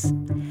lives.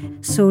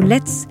 So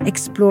let's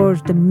explore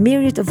the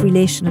myriad of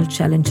relational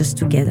challenges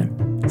together.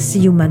 See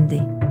you Monday.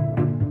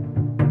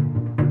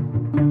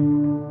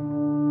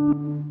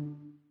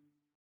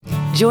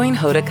 Join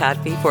Hoda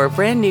Kotb for a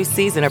brand new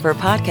season of her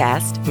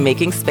podcast,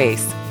 Making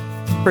Space.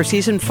 For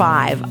Season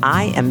 5,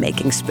 I am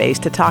making space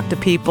to talk to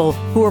people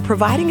who are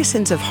providing a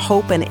sense of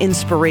hope and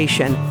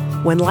inspiration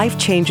when life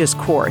changes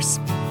course.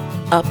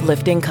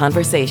 Uplifting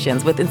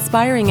conversations with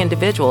inspiring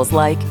individuals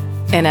like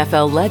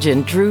NFL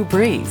legend Drew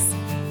Brees,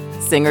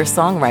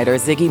 singer-songwriter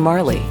Ziggy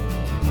Marley,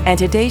 and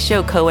Today's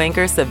Show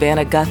co-anchor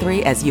Savannah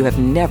Guthrie as you have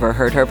never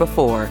heard her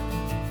before.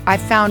 I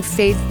found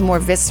faith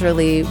more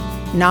viscerally,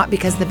 not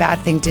because the bad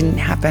thing didn't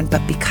happen,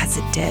 but because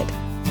it did.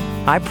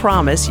 I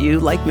promise you,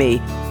 like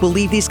me, will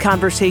leave these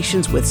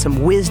conversations with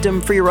some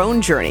wisdom for your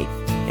own journey,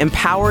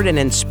 empowered and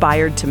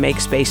inspired to make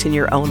space in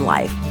your own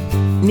life.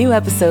 New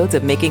episodes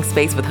of Making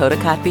Space with Hoda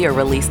Kotb are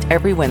released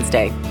every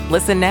Wednesday.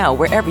 Listen now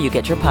wherever you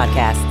get your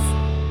podcasts.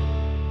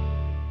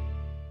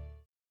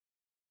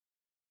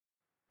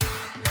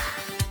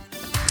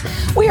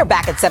 We are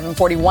back at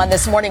 7:41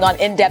 this morning on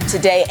In Depth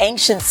Today.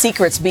 Ancient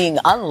secrets being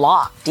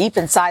unlocked deep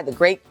inside the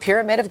Great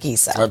Pyramid of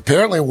Giza.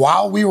 Apparently,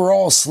 while we were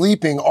all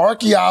sleeping,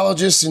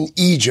 archaeologists in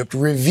Egypt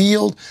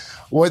revealed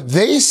what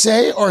they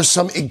say are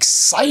some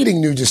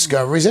exciting new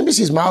discoveries.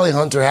 NBC's Molly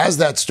Hunter has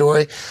that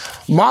story.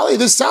 Molly,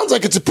 this sounds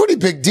like it's a pretty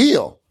big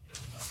deal.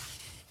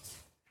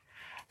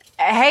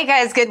 Hey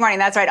guys, good morning.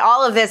 That's right.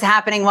 All of this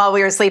happening while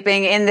we were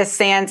sleeping in the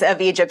sands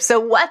of Egypt. So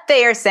what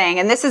they are saying,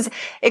 and this is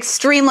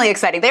extremely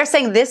exciting, they're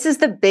saying this is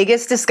the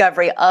biggest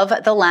discovery of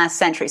the last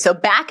century. So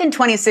back in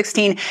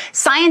 2016,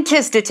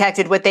 scientists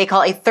detected what they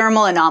call a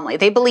thermal anomaly.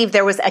 They believe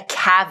there was a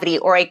cavity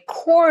or a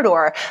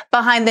corridor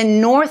behind the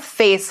north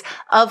face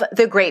of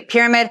the Great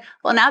Pyramid.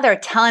 Well, now they're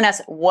telling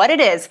us what it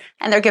is,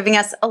 and they're giving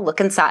us a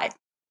look inside.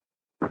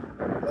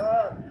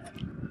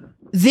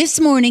 This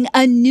morning,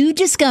 a new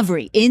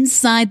discovery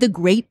inside the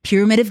Great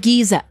Pyramid of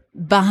Giza.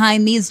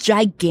 Behind these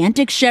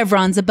gigantic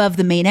chevrons above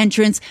the main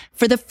entrance,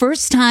 for the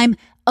first time,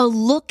 a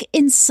look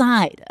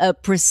inside, a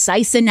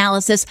precise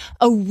analysis,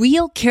 a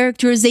real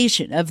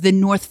characterization of the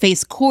North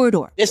Face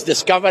corridor. This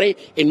discovery,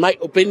 in my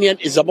opinion,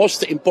 is the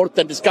most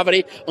important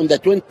discovery on the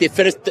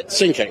 21st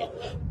century.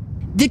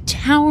 The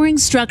towering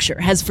structure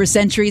has for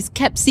centuries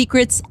kept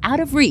secrets out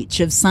of reach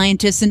of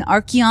scientists and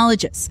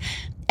archaeologists.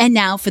 And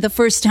now, for the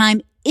first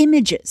time,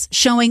 images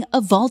showing a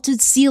vaulted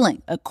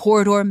ceiling, a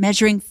corridor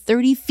measuring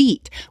 30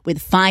 feet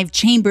with 5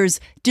 chambers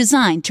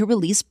designed to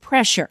release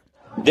pressure.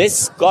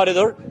 This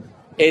corridor,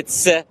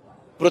 it's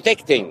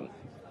protecting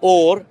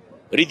or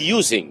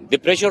reducing the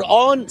pressure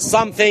on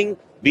something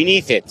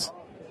beneath it.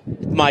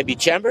 It might be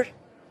chamber, it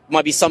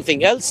might be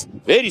something else.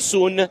 Very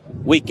soon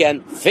we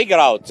can figure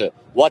out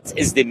what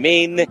is the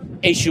main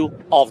issue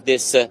of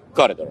this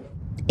corridor.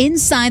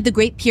 Inside the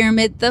Great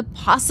Pyramid, the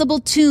possible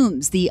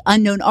tombs, the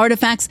unknown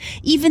artifacts,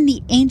 even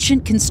the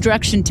ancient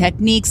construction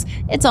techniques,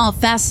 it's all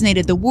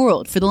fascinated the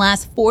world for the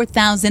last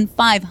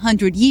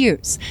 4,500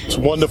 years. It's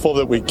wonderful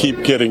that we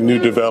keep getting new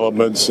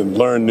developments and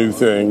learn new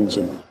things.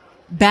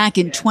 Back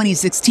in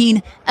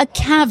 2016, a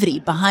cavity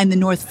behind the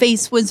North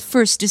Face was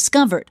first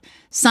discovered.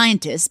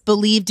 Scientists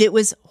believed it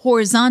was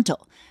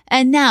horizontal,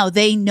 and now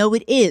they know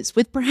it is,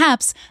 with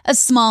perhaps a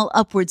small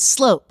upward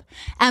slope.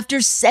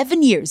 After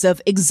 7 years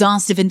of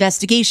exhaustive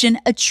investigation,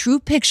 a true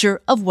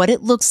picture of what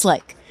it looks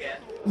like.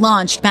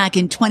 Launched back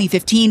in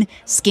 2015,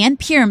 Scan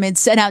Pyramids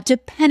set out to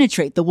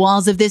penetrate the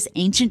walls of this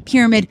ancient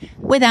pyramid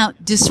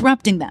without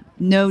disrupting them.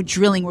 No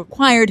drilling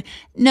required,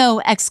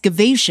 no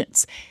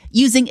excavations.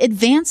 Using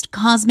advanced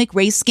cosmic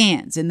ray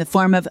scans in the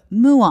form of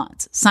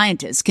muons,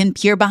 scientists can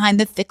peer behind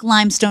the thick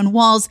limestone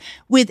walls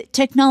with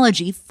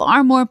technology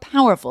far more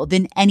powerful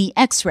than any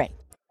X-ray.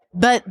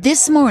 But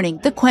this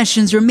morning, the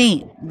questions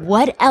remain.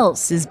 What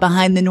else is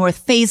behind the North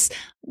Face?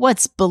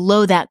 What's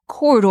below that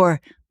corridor?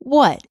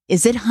 What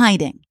is it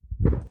hiding?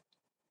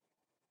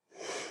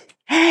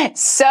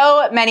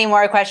 So many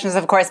more questions,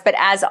 of course, but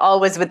as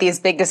always with these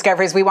big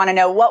discoveries, we want to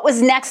know what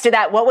was next to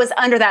that, what was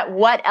under that,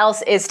 what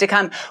else is to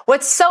come.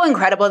 What's so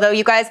incredible, though,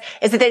 you guys,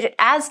 is that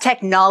as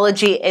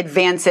technology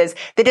advances,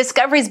 the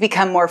discoveries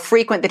become more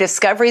frequent, the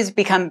discoveries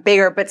become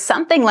bigger. But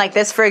something like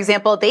this, for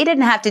example, they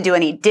didn't have to do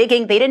any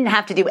digging, they didn't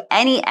have to do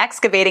any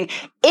excavating.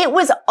 It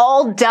was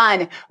all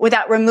done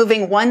without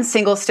removing one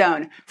single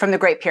stone from the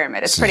Great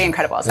Pyramid. It's pretty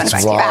incredible. It's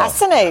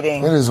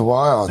fascinating. It is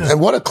wild. And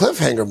what a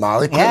cliffhanger,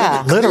 Molly.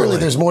 Yeah, literally,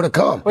 there's more to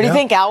come. What do you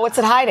think, Al? What's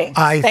it hiding?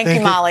 Thank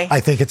you, Molly. I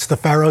think it's the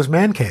Pharaoh's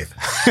man cave.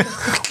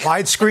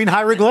 Widescreen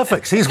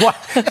hieroglyphics.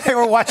 They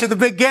were watching the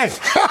big game.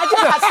 I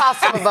just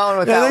tossed him a bone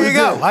with that. There you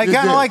go. I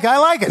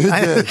like it.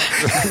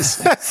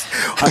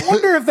 I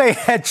wonder if they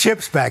had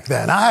chips back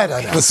then. I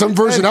don't know. Some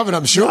version of it,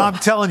 I'm sure. I'm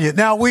telling you.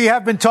 Now, we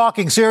have been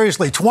talking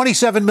seriously.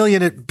 27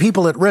 million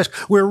people at risk.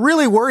 We're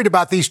really worried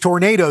about these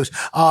tornadoes,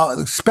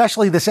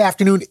 especially this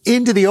afternoon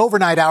into the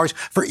overnight hours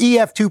for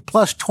EF2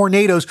 plus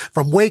tornadoes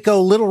from Waco,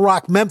 Little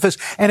Rock, Memphis.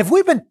 And if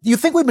you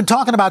think we've been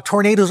talking about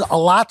tornadoes a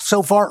lot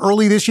so far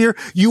early this year,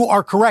 you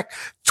are correct.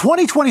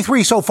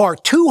 2023 so far,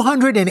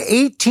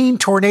 218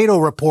 tornado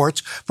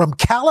reports from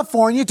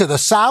California to the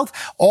south,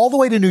 all the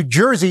way to New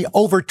Jersey,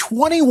 over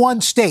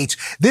 21 states.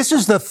 This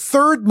is the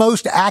third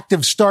most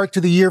active start to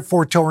the year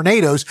for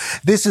tornadoes.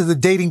 This is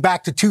dating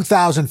back to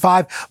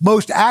 2005.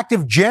 Most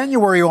active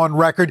January on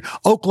record.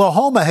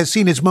 Oklahoma has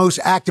seen its most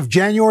active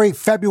January,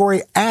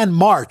 February, and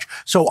March.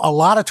 So a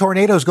lot of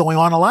tornadoes going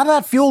on. A lot of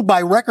that fueled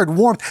by record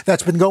warmth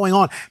that's been going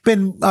on.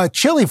 Been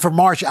chilly for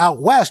March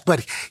out west,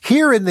 but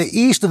here in the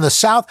east and the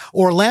south,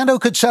 Orlando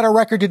could set a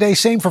record today.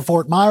 Same for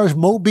Fort Myers,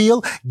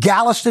 Mobile,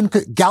 Galveston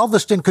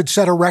could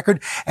set a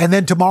record. And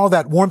then tomorrow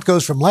that warmth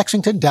goes from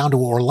Lexington down to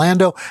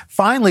Orlando.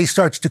 Finally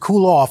starts to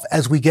cool off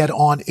as we get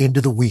on into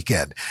the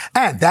weekend.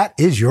 And that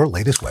is your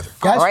latest weather.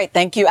 Guys? All right.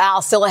 Thank you,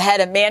 Al. Still ahead,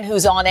 a man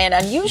who's on an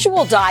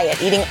unusual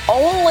diet, eating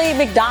only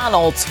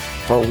McDonald's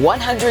for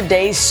 100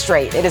 days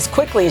straight. It as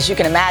quickly as you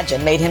can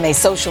imagine made him a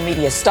social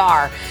media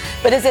star.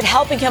 But is it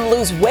helping him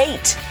lose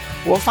weight?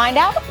 We'll find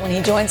out when he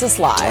joins us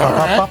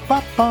live.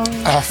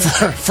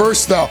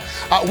 First, though,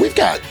 we've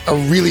got a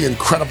really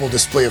incredible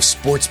display of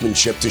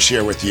sportsmanship to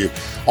share with you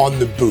on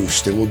The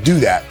Boost, and we'll do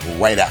that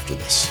right after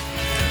this.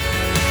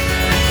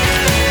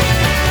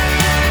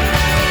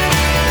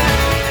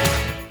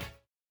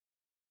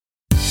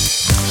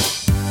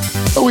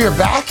 we are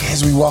back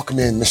as we welcome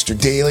in Mr.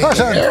 Daly.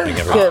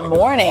 Good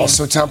morning.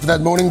 Also time for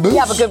that morning boost. We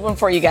have a good one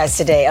for you guys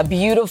today. A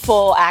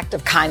beautiful act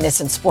of kindness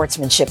and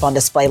sportsmanship on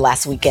display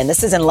last weekend.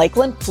 This is in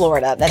Lakeland,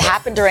 Florida. That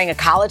happened during a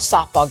college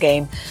softball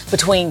game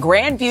between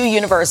Grandview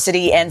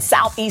University and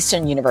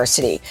Southeastern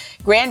University.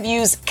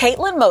 Grandview's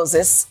Caitlin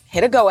Moses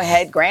hit a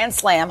go-ahead grand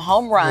slam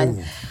home run.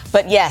 Ooh.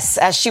 But yes,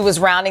 as she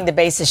was rounding the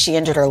bases, she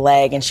injured her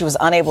leg and she was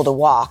unable to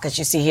walk, as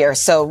you see here.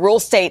 So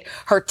rules state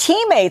her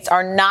teammates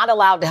are not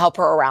allowed to help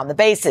her around the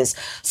bases.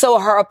 So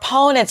her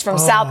opponents from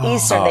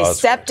Southeastern, they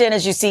stepped in,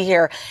 as you see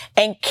here,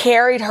 and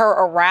carried her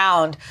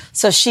around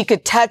so she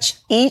could touch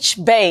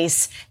each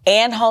base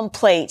and home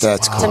plate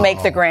to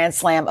make the grand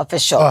slam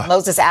official.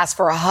 Moses asked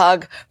for a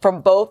hug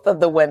from both of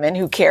the women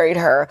who carried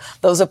her.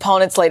 Those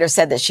opponents later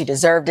said that she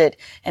deserved it,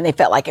 and they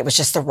felt like it was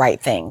just the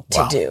right thing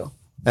to do.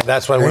 And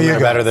that's why women are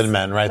better than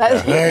men, right there.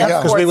 There you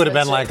go. Because we would have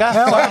been like,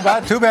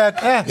 too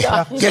bad.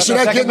 Guess you're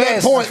not getting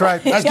that point. That's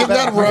right. Let's get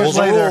that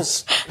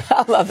rules.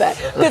 I love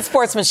that. Good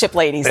sportsmanship,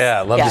 ladies.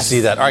 Yeah, love to see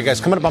that. All right, guys,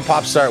 coming up on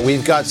Pop Start,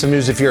 we've got some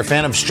news. If you're a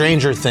fan of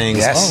Stranger Things,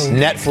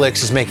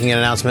 Netflix is making an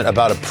announcement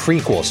about a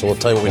prequel, so we'll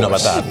tell you what we know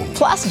about that.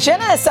 Plus,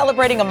 Jenna is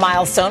celebrating a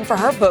milestone for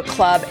her book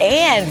club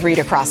and Read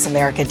Across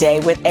America Day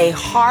with a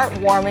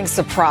heartwarming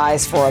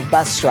surprise for a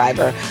bus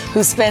driver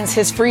who spends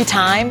his free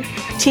time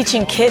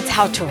teaching kids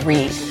how to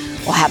read.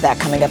 We'll have that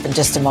coming up in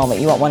just a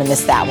moment. You won't want to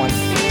miss that one.